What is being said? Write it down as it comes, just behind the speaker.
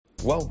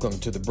Welcome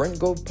to the Brent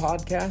Gove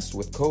Podcast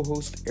with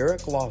co-host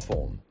Eric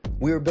Lofholm.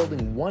 We are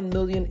building 1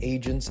 million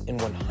agents in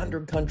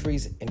 100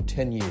 countries in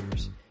 10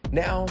 years.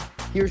 Now,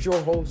 here's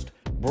your host,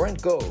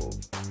 Brent Gove.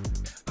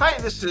 Hi,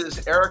 this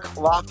is Eric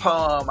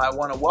Lofholm. I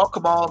want to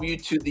welcome all of you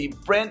to the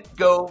Brent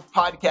Gove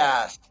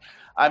Podcast.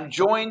 I'm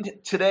joined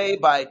today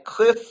by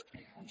Cliff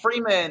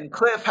Freeman.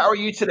 Cliff, how are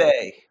you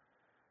today?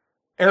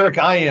 Eric,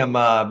 I am,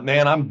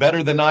 I'm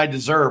better than I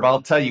deserve.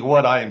 I'll tell you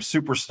what, I am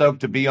super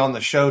stoked to be on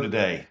the show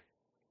today.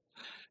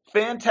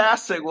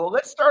 Fantastic. Well,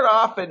 let's start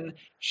off and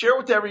share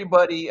with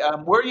everybody,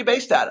 where are you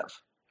based out of?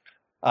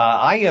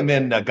 I am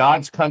in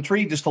God's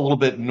country, just a little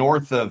bit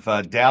north of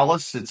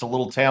Dallas. It's a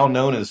little town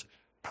known as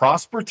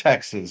Prosper,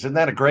 Texas. Isn't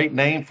that a great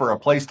name for a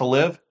place to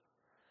live?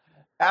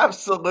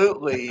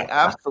 Absolutely.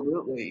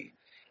 Absolutely.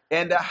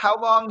 And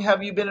how long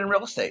have you been in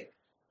real estate?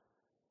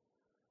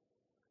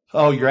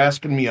 Oh, you're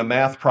asking me a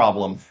math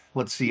problem.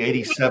 Let's see,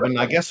 87,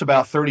 I guess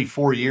about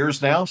 34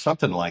 years now,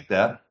 something like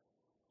that.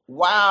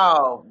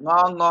 Wow.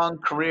 Long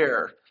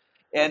career.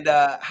 And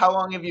how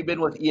long have you been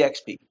with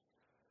EXP?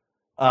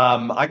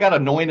 I got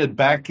anointed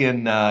back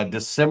in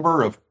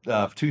December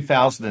of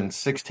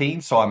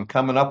 2016, so I'm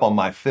coming up on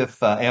my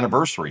fifth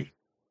anniversary.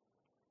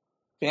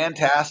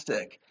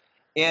 Fantastic.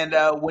 And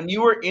when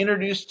you were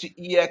introduced to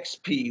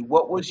EXP,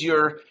 what was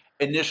your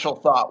initial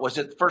thought? Was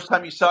it the first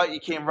time you saw it, you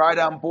came right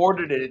on board,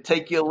 or did it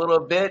take you a little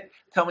bit?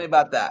 Tell me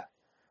about that.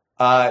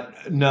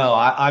 No,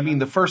 I mean,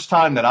 the first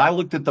time that I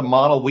looked at the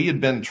model, we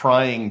had been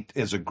trying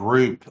as a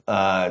group,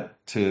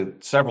 to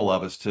several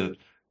of us to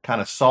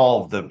kind of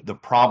solve the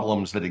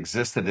problems that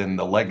existed in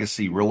the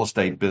legacy real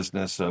estate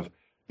business of,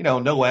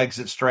 no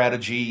exit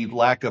strategy,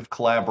 lack of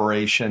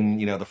collaboration.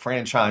 The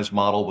franchise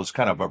model was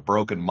kind of a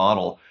broken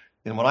model.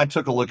 And when I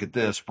took a look at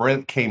this,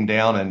 Brent came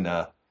down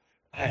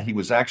and he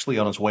was actually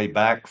on his way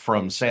back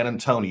from San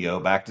Antonio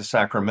back to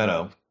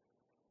Sacramento.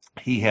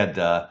 He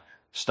had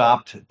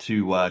stopped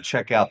to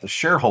check out the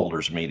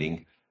shareholders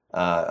meeting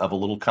of a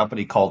little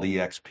company called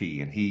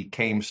EXP. And he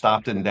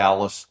stopped in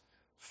Dallas,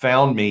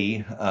 found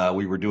me.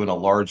 We were doing a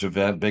large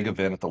event, big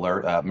event at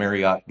the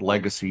Marriott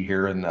Legacy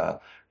here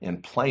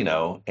in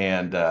Plano.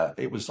 And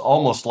it was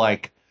almost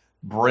like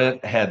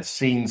Brent had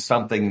seen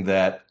something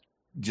that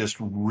just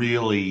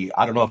really,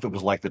 I don't know if it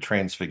was like the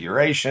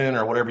transfiguration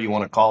or whatever you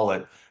want to call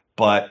it,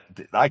 but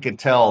I could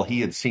tell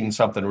he had seen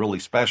something really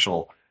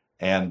special.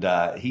 And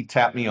he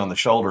tapped me on the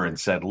shoulder and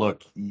said,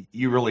 look,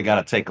 you really got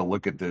to take a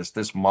look at this.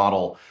 This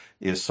model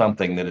is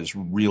something that is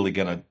really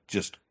going to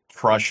just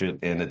crush it.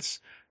 And it's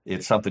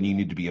something you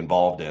need to be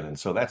involved in. And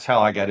so that's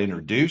how I got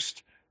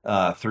introduced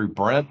through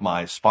Brent,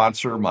 my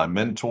sponsor, my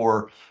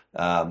mentor,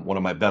 one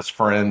of my best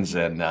friends.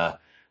 And,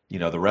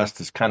 the rest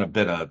has kind of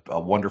been a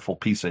wonderful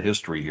piece of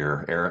history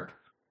here, Eric.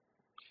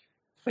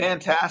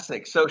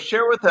 Fantastic. So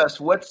share with us,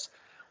 what's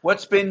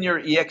been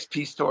your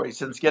EXP story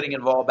since getting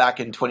involved back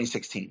in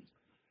 2016?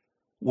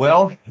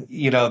 Well,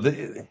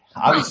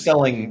 I was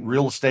selling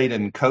real estate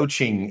and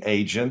coaching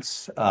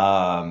agents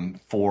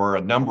for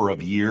a number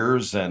of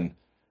years, and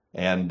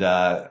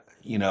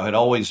had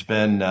always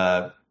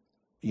been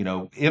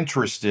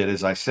interested,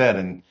 as I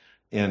said,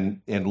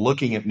 in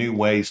looking at new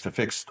ways to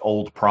fix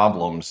old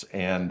problems.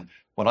 And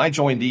when I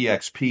joined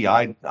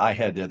EXP, I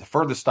had the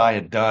furthest I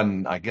had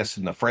done, I guess,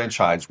 in the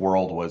franchise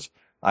world was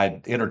I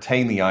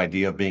entertained the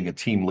idea of being a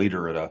team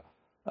leader at a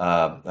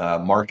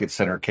market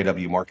center,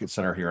 KW Market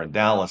Center here in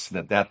Dallas. And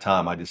at that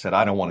time, I just said,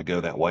 I don't want to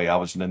go that way. I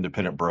was an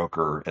independent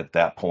broker at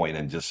that point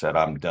and just said,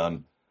 I'm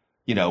done,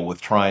 with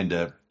trying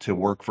to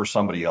work for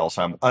somebody else.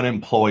 I'm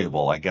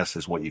unemployable, I guess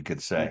is what you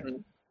could say.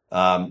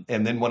 Mm-hmm.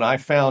 And then when I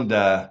found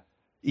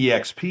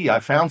EXP, I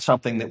found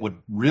something that would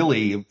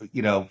really,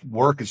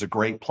 work as a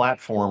great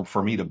platform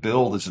for me to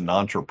build as an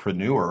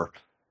entrepreneur.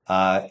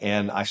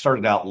 And I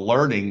started out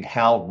learning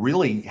how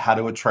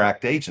to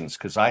attract agents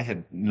because I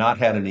had not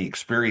had any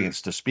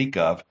experience to speak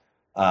of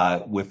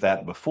with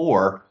that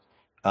before.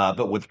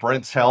 But with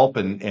Brent's help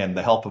and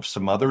the help of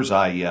some others,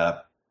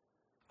 I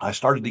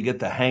started to get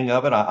the hang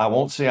of it. I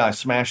won't say I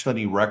smashed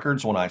any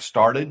records when I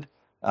started,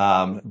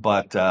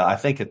 but I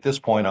think at this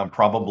point I'm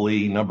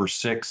probably number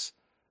 6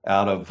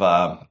 out of,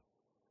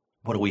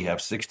 what do we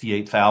have,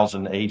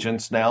 68,000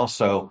 agents now.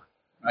 So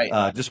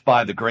right. Just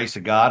by the grace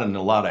of God and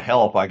a lot of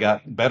help, I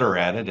got better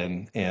at it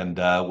and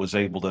was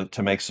able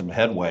to make some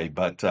headway.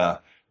 But,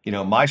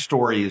 my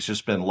story has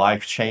just been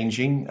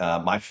life-changing.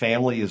 My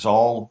family is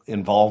all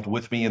involved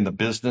with me in the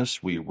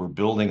business. We're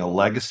building a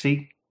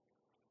legacy.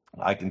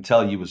 I can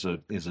tell you as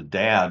a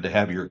dad to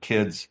have your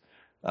kids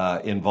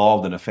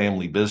involved in a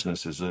family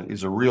business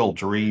is a real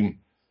dream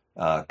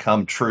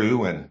come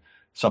true and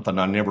something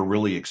I never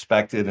really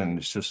expected. And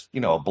it's just,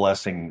 a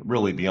blessing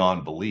really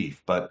beyond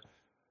belief. But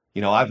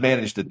I've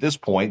managed at this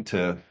point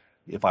to,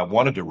 if I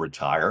wanted to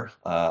retire,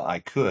 I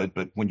could,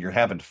 but when you're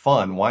having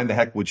fun, why in the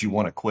heck would you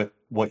want to quit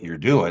what you're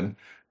doing?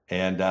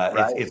 And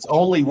right. It's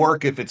only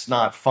work if it's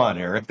not fun,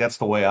 Eric. That's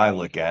the way I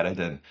look at it.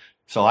 And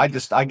so I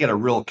get a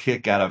real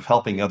kick out of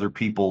helping other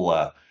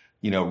people,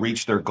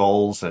 reach their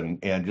goals and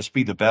just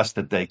be the best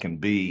that they can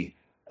be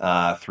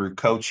through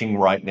coaching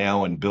right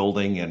now and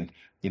building. And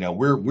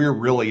we're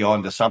really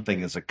onto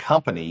something as a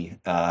company,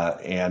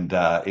 and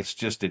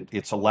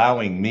it's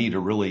allowing me to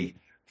really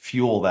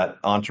fuel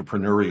that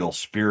entrepreneurial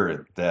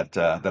spirit that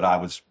I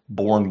was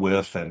born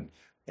with, and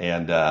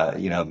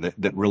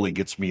that really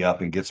gets me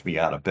up and gets me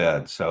out of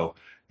bed. So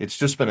it's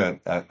just been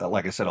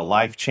like I said, a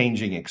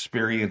life-changing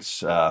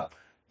experience.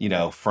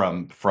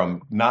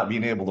 From not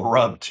being able to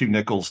rub two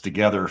nickels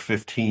together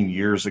 15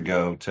 years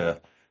ago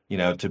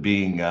to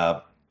being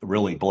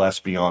really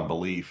blessed beyond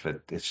belief.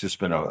 It's just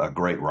been a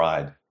great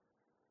ride.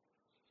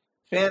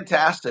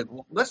 Fantastic.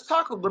 Well, let's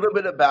talk a little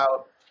bit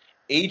about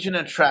agent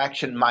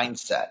attraction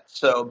mindset.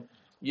 So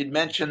you'd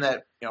mentioned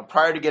that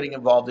prior to getting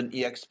involved in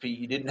EXP,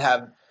 you didn't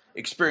have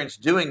experience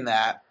doing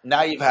that.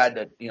 Now you've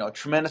had a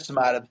tremendous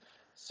amount of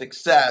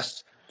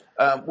success.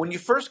 When you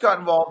first got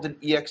involved in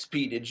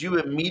EXP, did you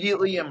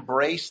immediately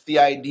embrace the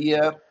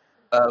idea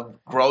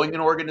of growing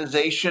an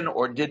organization,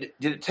 or did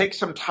it take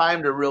some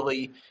time to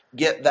really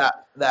get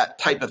that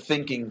type of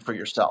thinking for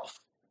yourself?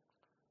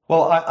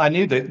 Well, I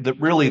knew that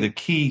really the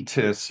key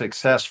to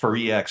success for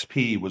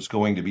EXP was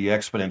going to be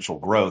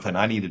exponential growth, and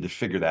I needed to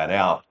figure that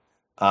out.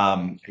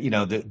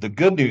 The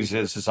good news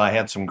is I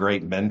had some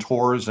great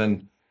mentors,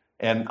 and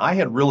I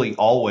had really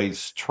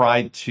always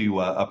tried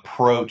to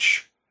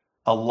approach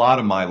a lot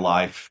of my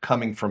life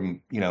coming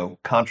from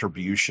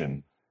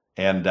contribution.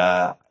 And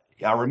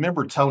I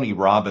remember Tony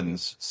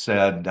Robbins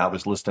said, I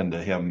was listening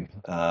to him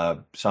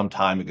some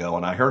time ago,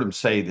 and I heard him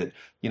say that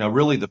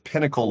really the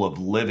pinnacle of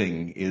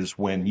living is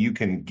when you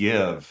can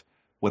give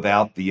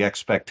without the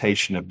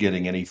expectation of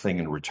getting anything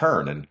in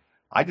return. And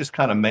I just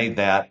kind of made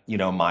that,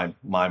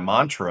 my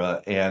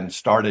mantra and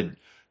started,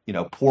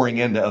 pouring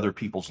into other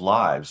people's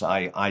lives.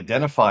 I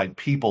identified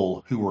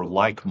people who were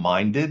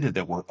like-minded,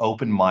 that were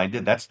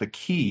open-minded. That's the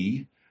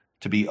key,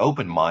 to be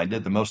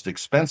open-minded. The most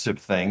expensive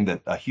thing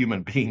that a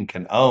human being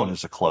can own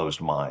is a closed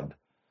mind.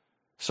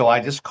 So I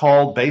just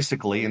called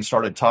basically and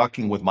started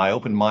talking with my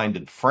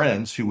open-minded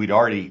friends who we'd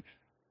already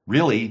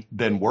really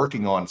been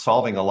working on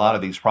solving a lot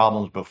of these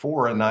problems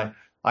before. And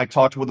I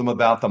talked with them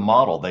about the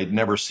model. They'd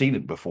never seen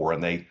it before.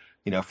 And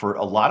for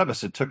a lot of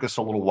us, it took us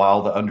a little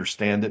while to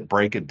understand it,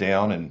 break it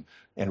down, and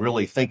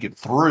really think it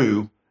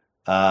through,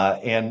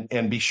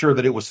 and be sure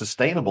that it was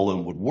sustainable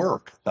and would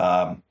work.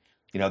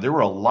 There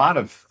were a lot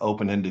of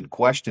open-ended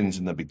questions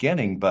in the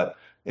beginning, but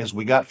as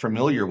we got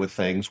familiar with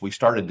things, we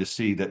started to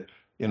see that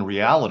in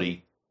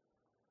reality,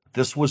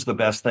 this was the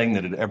best thing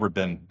that had ever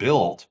been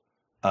built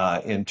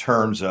in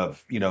terms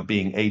of,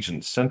 being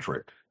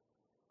agent-centric.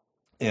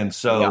 And Yeah.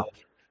 so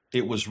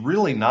it was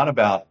really not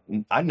about,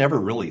 I never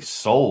really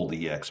sold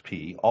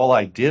EXP. All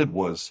I did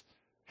was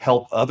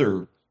help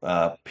other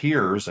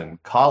peers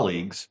and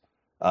colleagues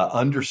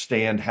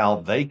understand how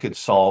they could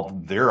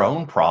solve their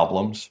own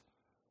problems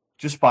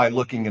just by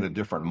looking at a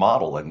different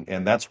model.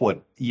 And that's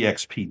what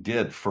EXP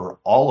did for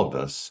all of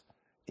us,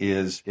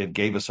 is it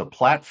gave us a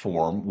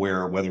platform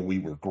where whether we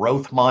were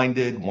growth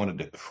minded, wanted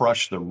to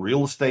crush the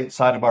real estate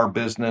side of our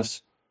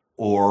business,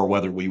 or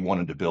whether we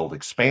wanted to build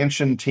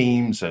expansion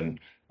teams and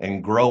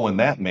grow in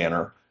that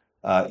manner,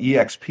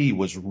 EXP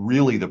was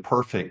really the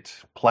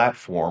perfect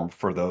platform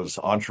for those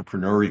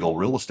entrepreneurial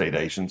real estate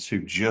agents who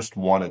just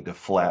wanted to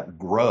flat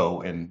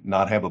grow and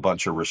not have a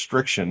bunch of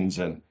restrictions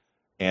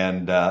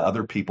and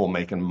other people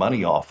making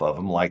money off of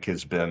them, like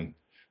has been,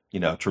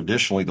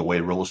 traditionally the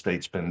way real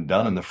estate's been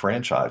done in the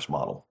franchise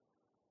model.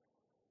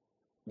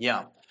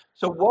 Yeah.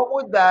 So what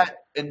would that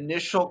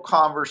initial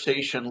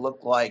conversation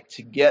look like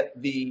to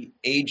get the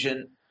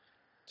agent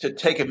to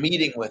take a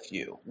meeting with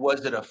you?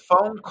 Was it a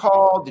phone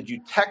call? Did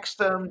you text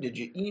them? Did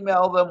you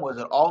email them? Was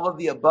it all of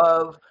the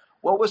above?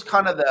 What was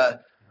kind of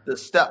the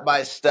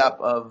step-by-step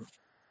of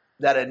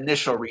that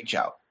initial reach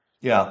out?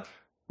 Yeah.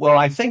 Well,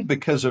 I think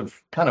because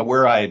of kind of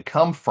where I had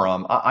come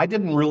from, I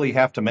didn't really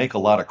have to make a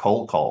lot of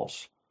cold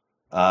calls.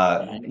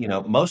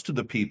 Most of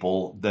the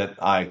people that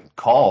I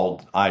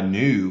called, I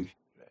knew,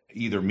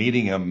 either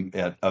meeting them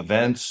at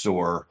events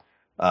or,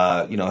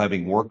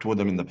 having worked with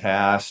them in the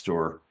past,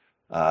 or,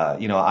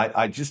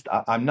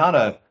 I'm not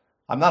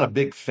a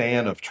big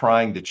fan of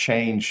trying to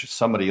change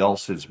somebody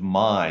else's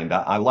mind.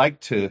 I like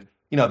to,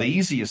 the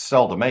easiest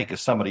sell to make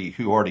is somebody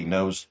who already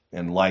knows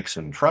and likes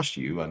and trusts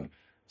you. And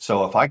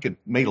so if I could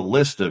make a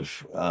list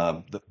of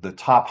the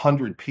top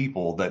 100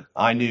 people that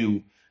I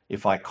knew,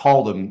 if I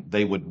called them,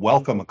 they would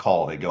welcome a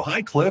call. They go,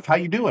 "Hi, Cliff, how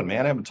you doing,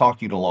 man? I haven't talked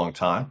to you in a long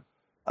time."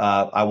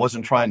 I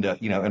wasn't trying to,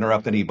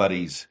 interrupt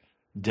anybody's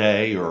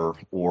day or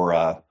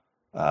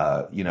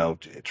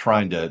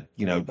trying to,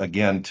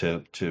 again,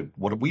 to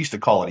what we used to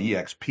call it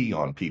EXP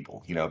on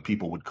people.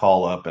 People would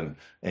call up and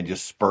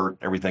just spurt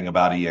everything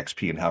about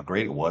EXP and how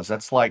great it was.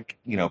 That's like,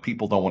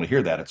 people don't want to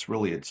hear that. It's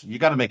you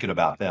got to make it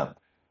about them.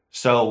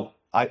 So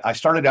I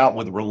started out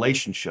with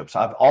relationships.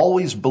 I've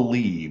always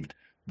believed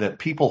that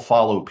people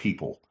follow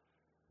people.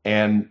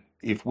 And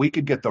if we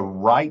could get the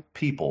right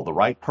people, the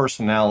right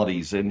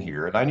personalities in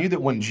here, and I knew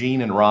that when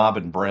Gene and Rob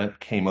and Brent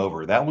came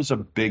over, that was a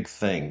big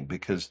thing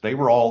because they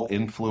were all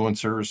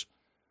influencers.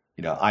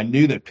 I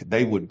knew that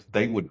they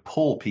would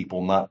pull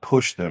people, not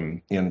push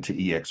them into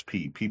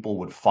EXP. People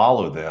would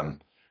follow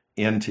them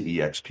into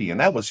EXP. And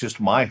that was just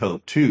my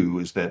hope too,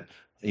 is that,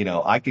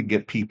 I could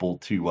get people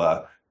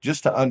to,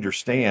 just to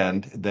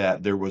understand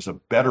that there was a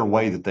better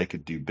way that they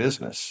could do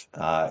business.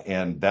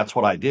 And that's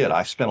what I did.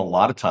 I spent a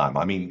lot of time.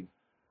 I mean,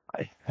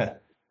 I,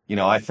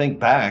 I think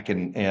back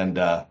and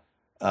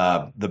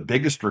the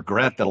biggest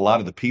regret that a lot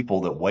of the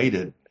people that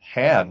waited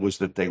had was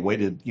that they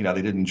waited,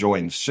 they didn't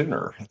join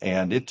sooner.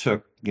 And it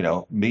took,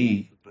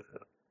 me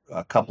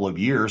a couple of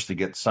years to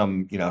get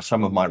some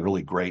of my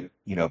really great,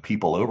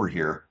 people over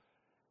here.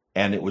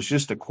 And it was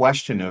just a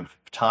question of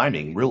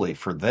timing, really,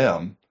 for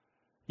them.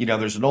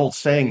 There's an old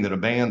saying that a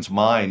man's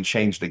mind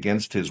changed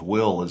against his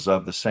will is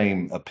of the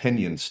same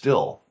opinion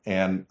still.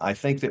 And I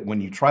think that when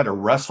you try to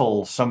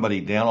wrestle somebody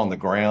down on the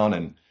ground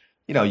and,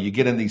 you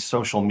get in these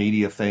social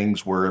media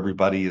things where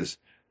everybody is,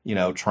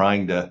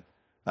 trying to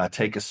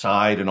take a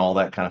side and all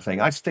that kind of thing,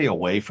 I stay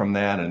away from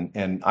that.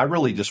 And I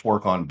really just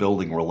work on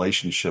building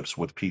relationships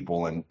with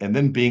people and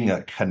then being a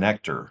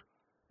connector.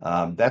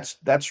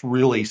 That's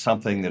really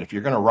something that if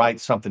you're going to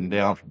write something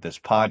down from this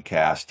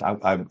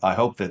podcast, I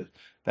hope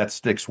that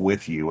sticks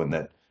with you, and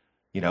that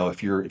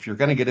if you're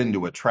going to get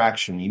into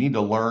attraction, you need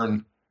to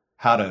learn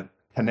how to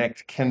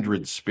connect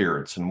kindred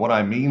spirits. And what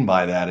I mean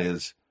by that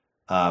is,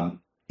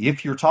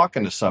 if you're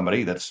talking to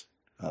somebody that's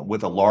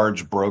with a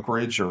large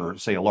brokerage, or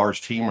say a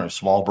large team or a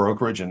small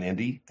brokerage in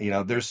Indy,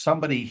 there's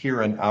somebody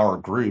here in our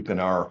group, in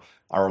our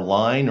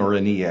line or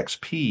in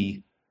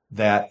EXP,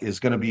 that is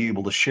going to be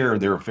able to share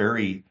their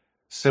very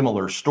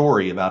similar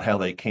story about how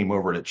they came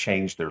over to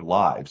change their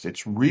lives.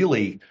 It's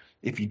really,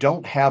 if you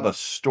don't have a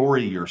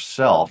story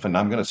yourself, and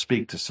I'm going to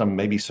speak to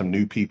maybe some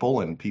new people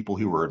and people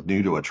who are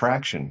new to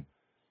attraction,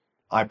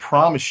 I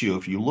promise you,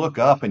 if you look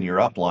up in your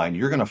upline,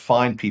 you're going to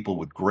find people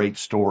with great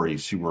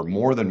stories who are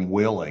more than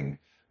willing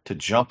to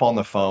jump on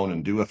the phone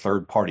and do a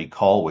third party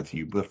call with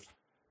you. But,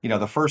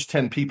 the first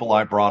 10 people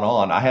I brought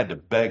on, I had to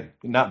beg,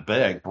 not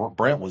beg,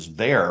 Brent was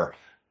there,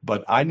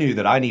 but I knew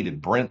that I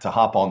needed Brent to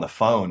hop on the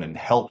phone and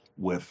help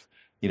with,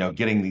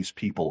 getting these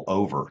people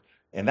over.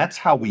 And that's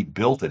how we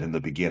built it in the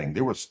beginning.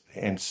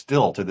 And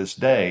still to this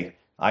day,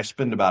 I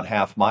spend about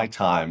half my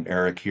time,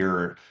 Eric,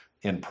 here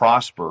in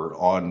Prosper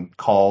on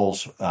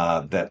calls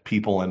that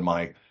people in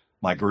my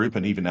group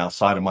and even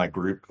outside of my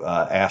group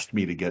asked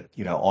me to get,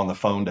 on the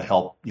phone to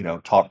help,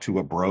 talk to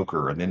a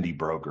broker, an indie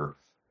broker,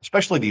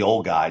 especially the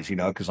old guys,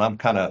 because I'm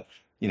kind of,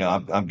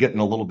 I'm getting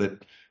a little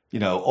bit,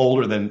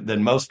 older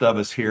than most of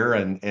us here.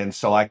 And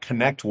so I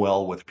connect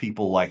well with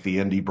people like the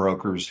indie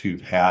brokers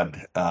who've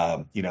had,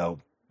 a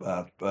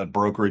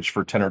brokerage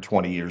for 10 or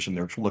 20 years, and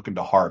they're looking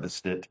to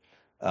harvest it.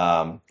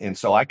 And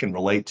so I can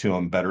relate to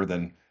them better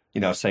than,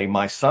 say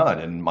my son.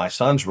 And my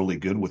son's really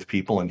good with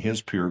people in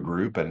his peer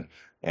group, and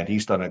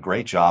he's done a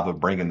great job of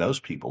bringing those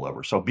people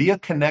over. So be a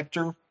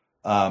connector,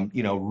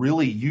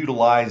 really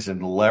utilize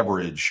and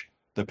leverage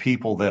the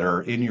people that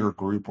are in your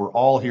group. We're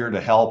all here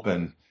to help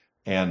and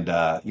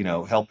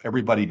help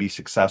everybody be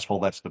successful.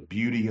 That's the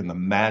beauty and the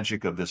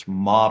magic of this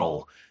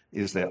model,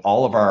 is that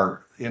all of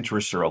our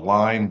interests are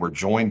aligned. We're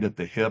joined at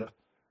the hip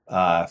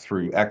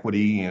through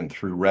equity and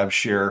through rev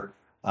share.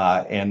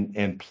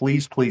 And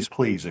please, please,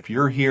 please, if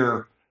you're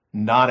here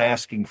not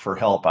asking for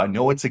help, I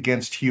know it's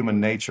against human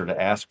nature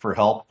to ask for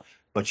help,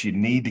 but you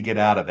need to get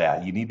out of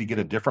that. You need to get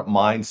a different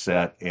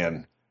mindset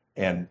and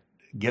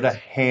get a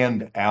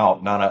hand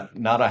out,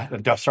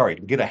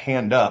 get a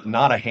hand up,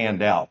 not a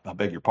handout. I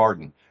beg your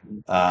pardon.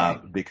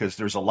 Because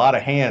there's a lot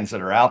of hands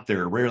that are out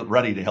there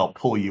ready to help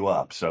pull you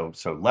up. So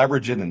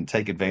leverage it and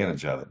take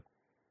advantage of it.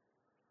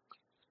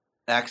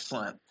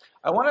 Excellent.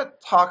 I want to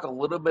talk a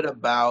little bit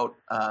about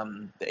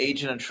the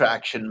agent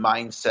attraction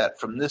mindset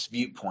from this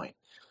viewpoint.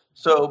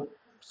 So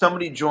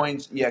somebody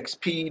joins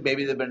EXP,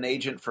 maybe they've been an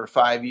agent for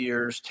 5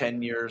 years,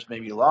 10 years,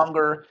 maybe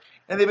longer,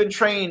 and they've been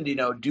trained,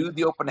 do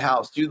the open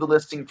house, do the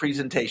listing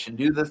presentation,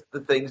 do the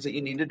things that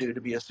you need to do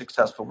to be a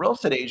successful real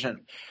estate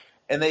agent.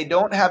 And they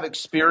don't have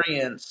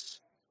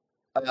experience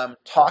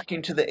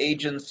talking to the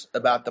agents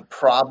about the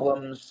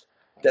problems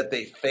that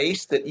they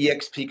face that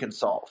EXP can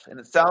solve. And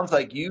it sounds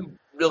like you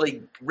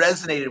really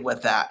resonated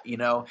with that,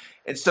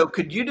 And so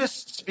could you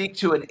just speak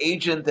to an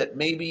agent that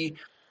maybe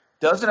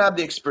doesn't have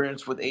the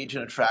experience with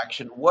agent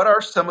attraction? What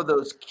are some of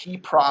those key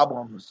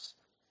problems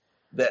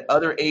that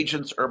other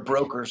agents or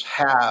brokers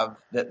have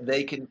that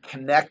they can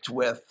connect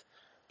with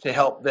to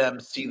help them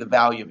see the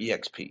value of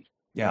EXP?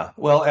 Yeah.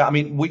 Well, I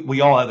mean,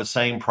 we all have the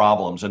same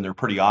problems, and they're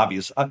pretty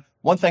obvious.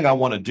 One thing I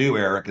want to do,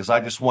 Eric, is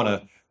I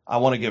want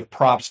to give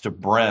props to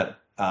Brent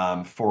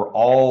for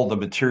all the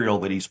material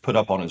that he's put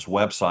up on his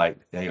website.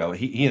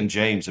 He and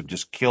James have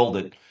just killed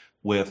it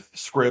with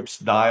scripts,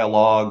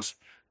 dialogues.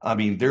 I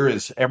mean, there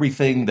is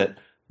everything that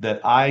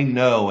I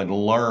know and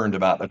learned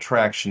about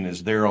attraction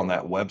is there on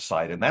that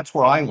website, and that's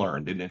where I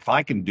learned. And if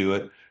I can do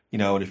it,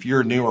 and if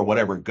you're new or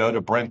whatever, go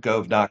to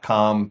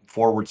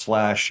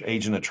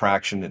brentgove.com/agent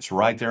attraction. It's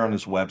right there on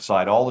his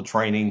website. All the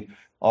training,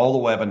 all the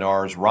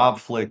webinars, Rob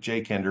Flick,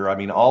 Jake Hender. I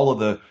mean, all of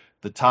the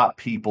top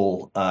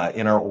people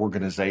in our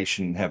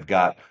organization have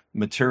got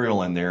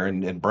material in there.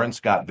 And Brent's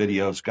got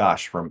videos,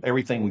 gosh, from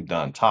everything we've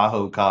done,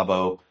 Tahoe,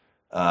 Cabo,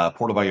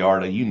 Puerto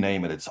Vallarta, you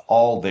name it, it's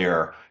all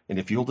there. And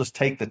if you'll just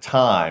take the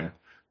time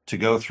to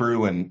go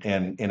through and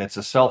it's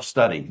a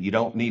self-study. You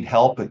don't need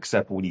help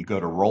except when you go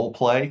to role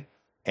play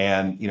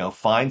and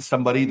find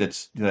somebody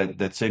that's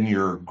in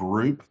your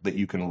group that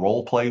you can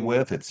role play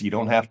with. You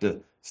don't have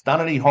to, it's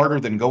not any harder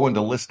than going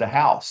to list a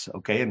house.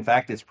 Okay. In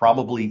fact, it's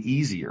probably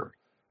easier.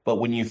 But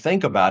when you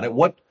think about it,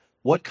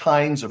 what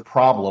kinds of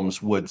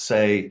problems would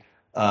say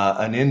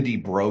an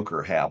indie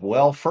broker have?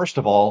 Well, first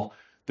of all,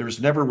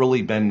 there's never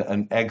really been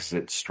an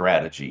exit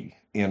strategy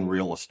in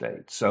real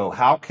estate. So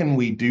how can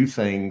we do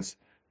things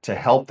to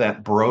help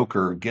that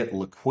broker get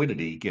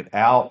liquidity, get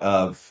out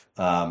of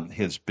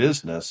his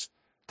business,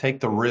 take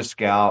the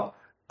risk out,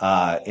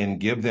 and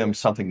give them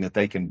something that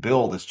they can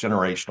build as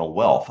generational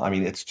wealth? I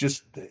mean,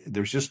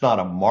 there's just not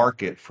a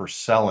market for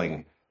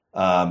selling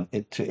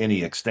it to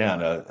any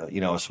extent.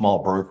 A small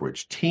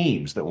brokerage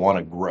teams that want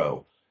to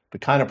grow. The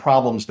kind of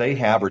problems they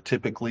have are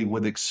typically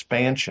with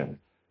expansion.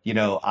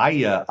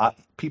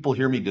 People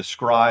hear me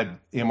describe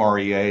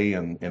MREA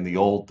and the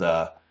old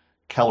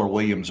Keller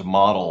Williams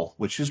model,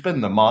 which has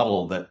been the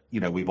model that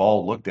we've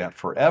all looked at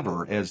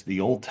forever as the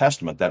Old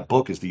Testament. That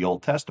book is the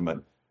Old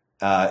Testament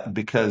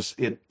because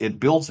it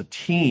builds a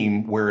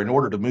team where in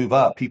order to move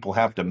up, people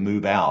have to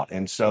move out,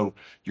 and so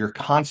you're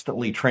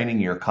constantly training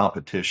your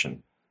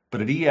competition.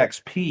 But at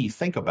EXP,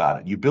 think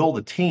about it: you build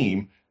a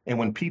team. And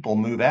when people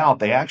move out,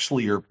 they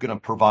actually are going to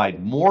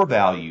provide more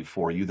value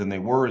for you than they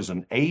were as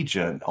an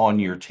agent on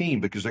your team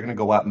because they're going to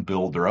go out and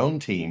build their own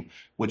team,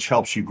 which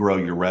helps you grow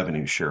your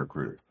revenue share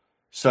group.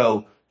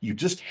 So you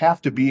just have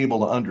to be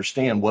able to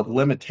understand what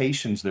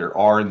limitations there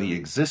are in the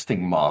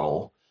existing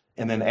model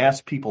and then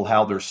ask people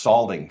how they're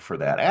solving for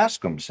that.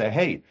 Ask them, say,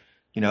 hey,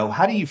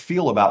 how do you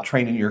feel about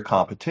training your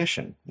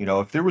competition?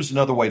 If there was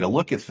another way to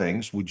look at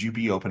things, would you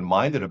be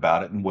open-minded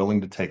about it and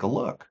willing to take a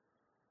look?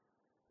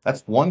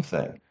 That's one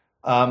thing.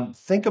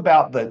 Think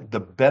about the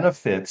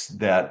benefits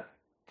that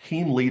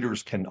team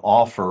leaders can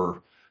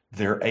offer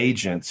their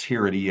agents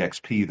here at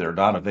EXP that are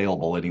not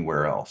available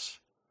anywhere else.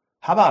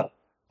 How about,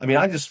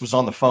 I just was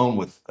on the phone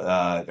with,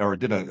 or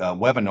did a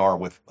webinar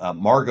with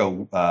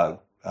Margot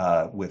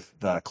with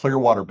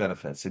Clearwater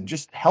Benefits and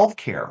just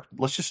healthcare.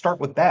 Let's just start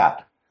with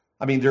that.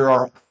 There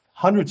are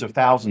hundreds of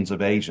thousands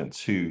of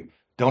agents who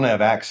don't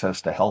have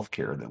access to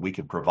healthcare that we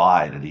could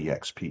provide at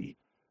EXP.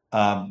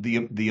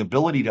 The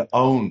ability to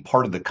own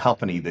part of the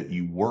company that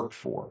you work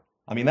for.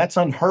 That's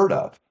unheard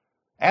of.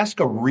 Ask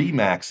a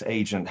Remax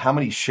agent how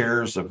many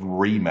shares of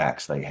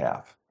Remax they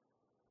have.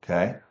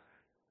 Okay.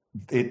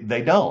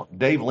 They don't.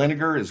 Dave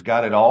Liniger has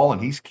got it all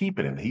and he's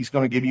keeping it. He's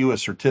going to give you a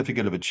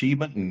certificate of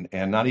achievement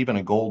and not even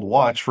a gold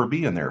watch for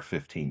being there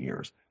 15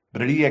 years.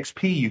 But at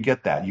EXP, you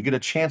get that. You get a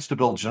chance to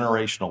build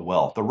generational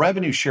wealth. The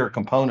revenue share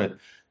component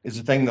is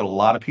a thing that a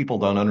lot of people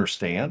don't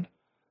understand,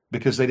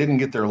 because they didn't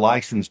get their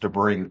license to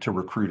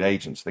recruit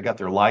agents. They got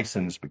their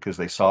license because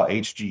they saw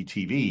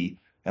HGTV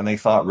and they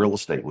thought real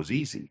estate was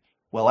easy.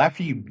 Well,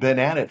 after you've been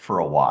at it for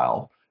a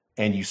while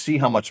and you see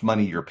how much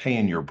money you're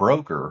paying your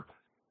broker,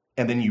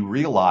 and then you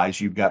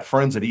realize you've got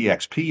friends at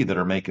EXP that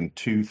are making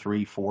 $2,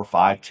 $3, $4,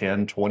 $5,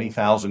 $10,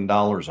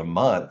 $20,000 a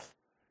month,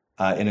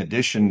 in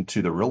addition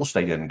to the real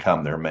estate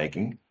income they're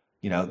making,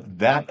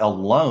 that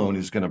alone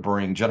is going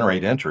to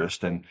generate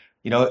interest. And,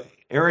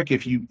 Eric,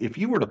 if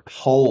you were to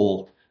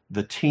poll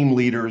the team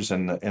leaders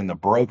and the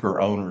broker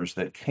owners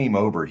that came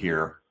over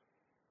here,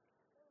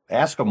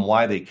 ask them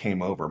why they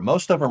came over.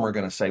 Most of them are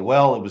going to say,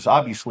 well, it was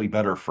obviously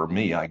better for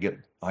me. I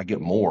get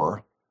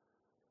more.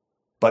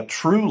 But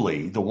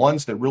truly, the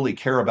ones that really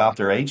care about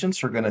their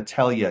agents are going to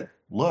tell you,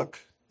 look,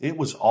 it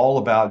was all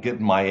about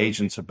getting my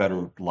agents a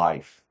better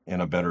life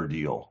and a better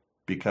deal,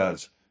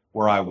 because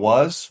where I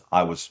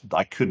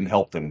couldn't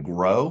help them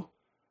grow.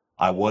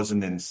 I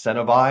wasn't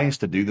incentivized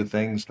to do the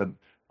things that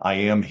I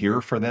am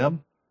here for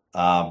them.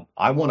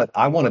 I want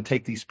to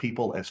take these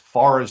people as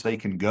far as they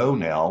can go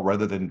now,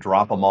 rather than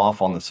drop them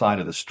off on the side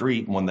of the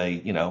street when they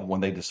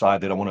decide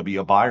they don't want to be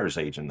a buyer's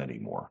agent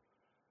anymore.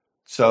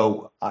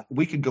 So I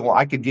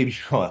could give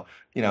you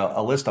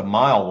a list a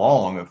mile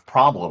long of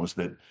problems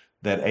that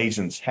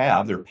agents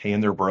have. They're paying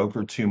their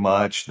broker too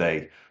much.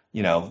 They're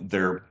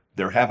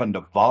having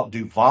to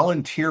do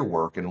volunteer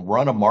work and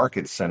run a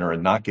market center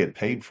and not get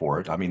paid for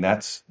it.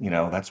 That's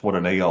what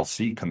an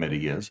ALC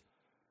committee is.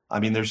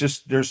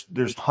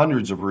 There's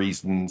hundreds of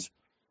reasons,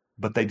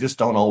 but they just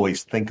don't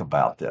always think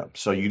about them.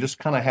 So you just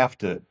kind of have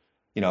to,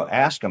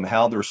 ask them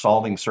how they're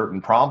solving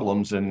certain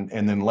problems, and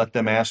then let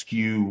them ask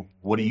you,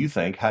 what do you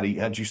think?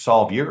 How'd you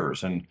solve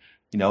yours? And,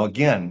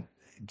 again,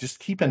 just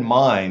keep in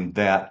mind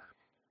that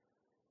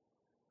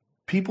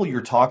people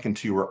you're talking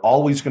to are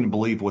always going to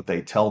believe what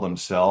they tell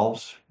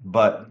themselves,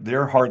 but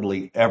they're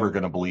hardly ever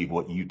going to believe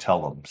what you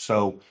tell them.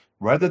 So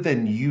rather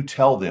than you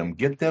tell them,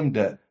 get them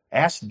to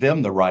ask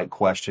them the right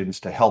questions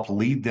to help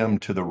lead them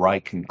to the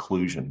right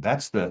conclusion.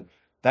 That's the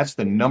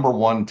number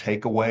one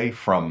takeaway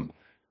from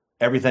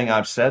everything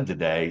I've said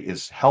today,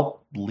 is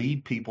help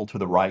lead people to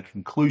the right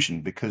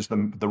conclusion, because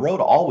the road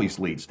always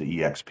leads to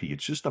EXP.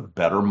 It's just a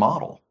better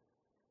model.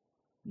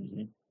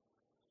 Mm-hmm.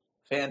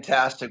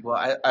 Fantastic.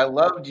 Well, I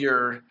loved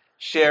your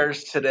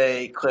shares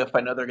today. Cliff,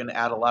 I know they're going to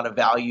add a lot of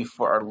value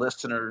for our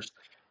listeners.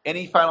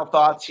 Any final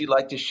thoughts you'd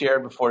like to share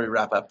before we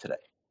wrap up today?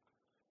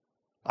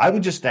 I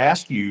would just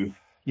ask you,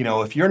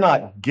 if you're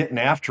not getting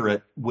after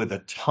it with a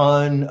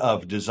ton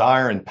of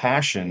desire and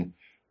passion,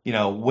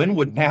 when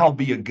would now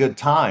be a good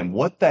time?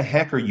 What the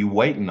heck are you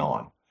waiting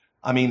on?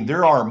 I mean,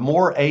 there are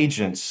more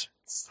agents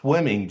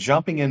swimming,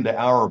 jumping into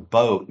our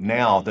boat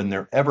now than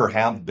there ever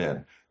have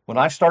been. When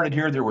I started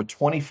here, there were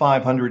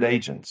 2,500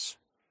 agents.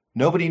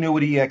 Nobody knew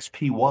what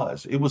EXP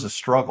was. It was a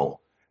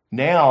struggle.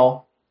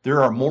 Now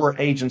there are more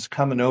agents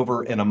coming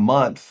over in a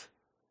month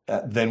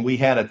than we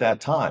had at that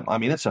time. I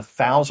mean, it's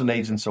 1,000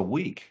 agents a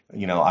week,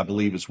 I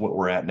believe is what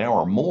we're at now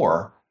or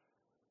more.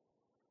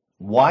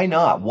 Why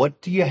not?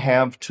 What do you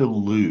have to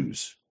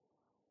lose?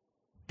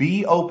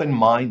 Be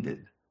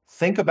open-minded.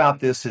 Think about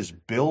this as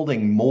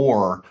building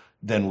more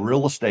than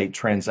real estate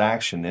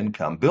transaction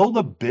income. Build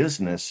a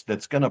business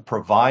that's going to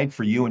provide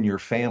for you and your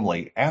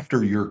family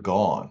after you're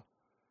gone.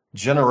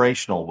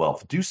 Generational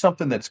wealth. Do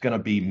something that's going to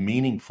be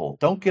meaningful.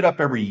 Don't get up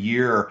every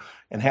year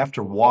and have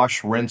to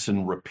wash, rinse,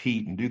 and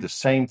repeat and do the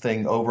same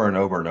thing over and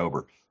over and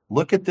over.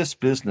 Look at this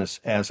business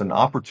as an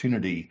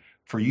opportunity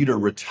for you to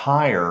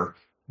retire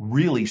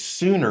really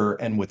sooner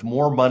and with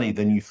more money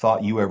than you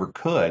thought you ever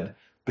could,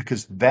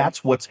 because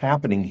that's what's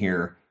happening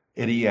here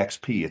at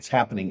EXP. It's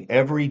happening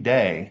every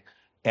day.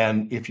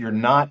 And if you're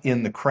not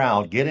in the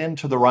crowd, get in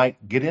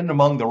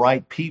among the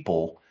right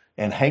people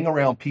and hang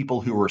around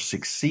people who are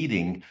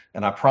succeeding,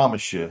 and I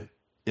promise you,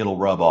 it'll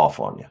rub off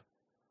on you.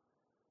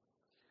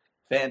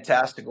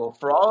 Fantastic. Well,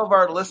 for all of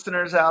our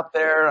listeners out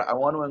there, I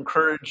want to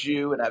encourage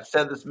you, and I've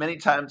said this many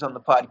times on the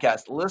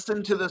podcast,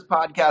 listen to this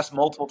podcast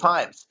multiple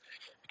times,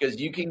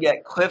 because you can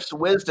get Cliff's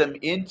wisdom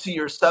into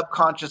your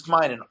subconscious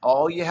mind, and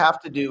all you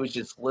have to do is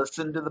just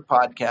listen to the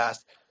podcast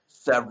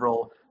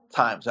several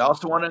times. I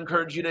also want to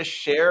encourage you to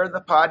share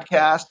the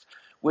podcast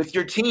with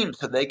your team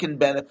so they can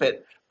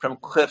benefit from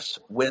Cliff's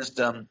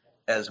wisdom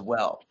as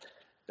well.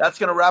 That's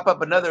going to wrap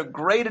up another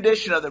great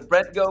edition of the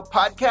Brent Go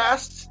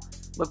podcast.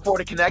 Look forward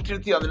to connecting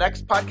with you on the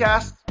next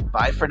podcast.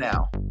 Bye for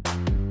now.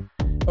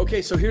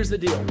 Okay, so here's the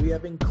deal. We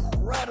have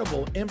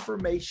incredible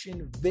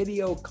information,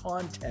 video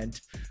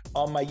content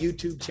on my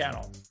YouTube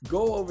channel.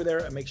 Go over there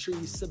and make sure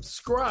you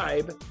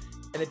subscribe.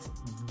 And it's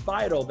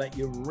vital that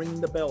you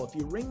ring the bell. If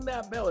you ring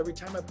that bell every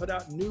time I put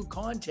out new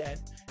content,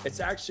 it's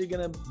actually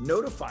going to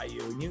notify you,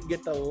 and you can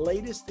get the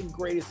latest and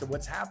greatest of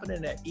what's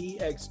happening at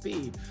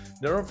EXP.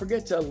 Now, don't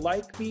forget to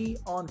like me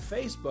on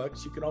Facebook,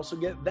 so you can also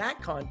get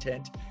that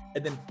content,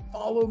 and then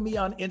follow me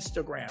on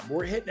Instagram.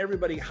 We're hitting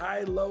everybody high,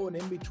 low, and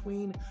in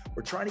between.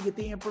 We're trying to get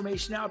the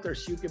information out there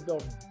so you can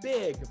build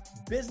big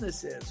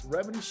businesses,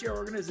 revenue share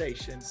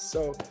organizations.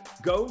 So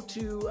go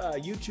to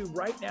YouTube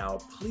right now.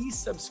 Please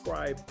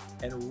subscribe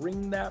and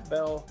ring that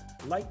bell.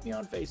 Like me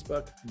on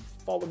Facebook and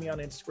follow me on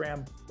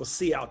Instagram. We'll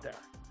see you out there.